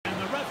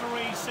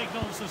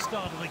signals the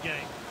start of the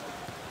game.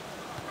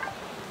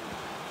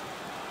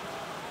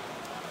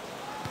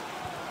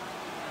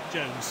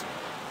 Jones.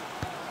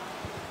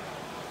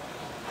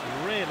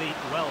 Really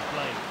well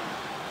played.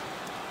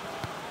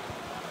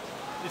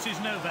 This is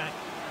Novak.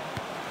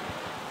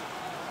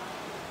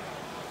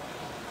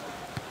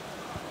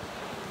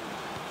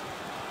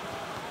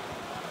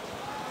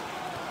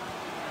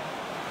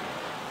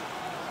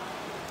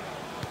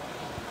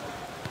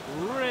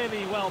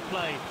 Really well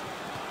played.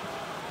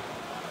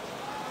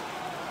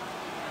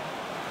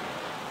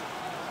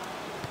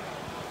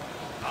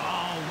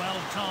 Oh,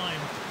 well timed.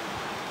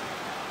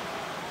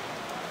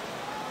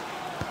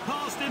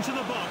 Passed into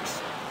the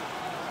box.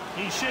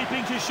 He's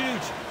shaping to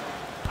shoot.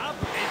 Up.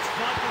 It's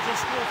vital to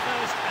score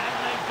first, and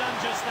they've done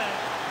just that.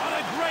 What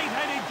a great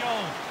headed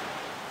goal.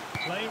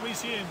 Play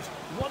resumes.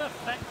 What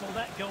effect will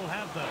that goal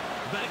have, though?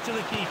 Back to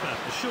the keeper.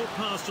 A short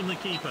pass from the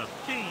keeper.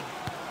 Keane.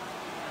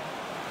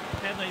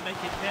 Can they make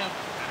it count?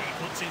 And he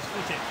puts his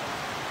foot in.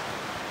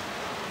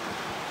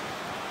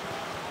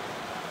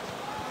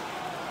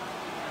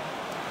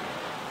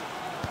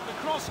 The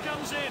cross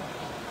comes in.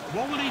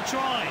 What will he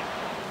try?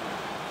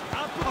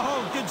 Up.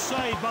 Oh, good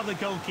save by the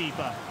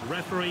goalkeeper.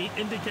 Referee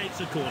indicates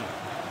a corner.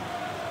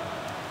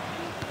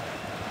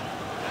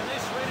 And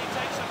this really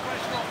takes the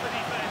pressure off the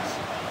defence.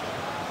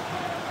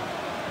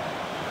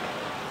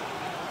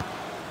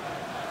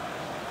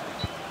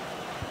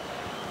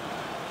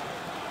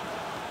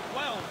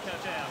 Well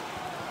cut out.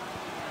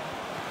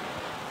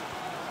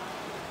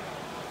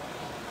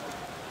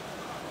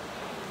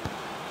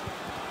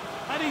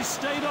 And he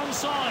stayed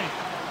onside.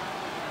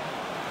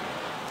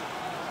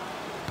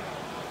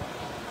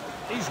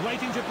 He's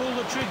waiting to pull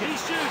the trigger. He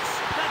shoots.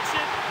 That's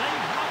it.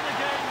 They've won the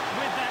game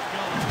with that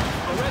goal.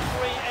 The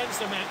referee ends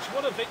the match.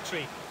 What a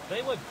victory.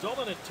 They were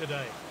dominant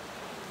today.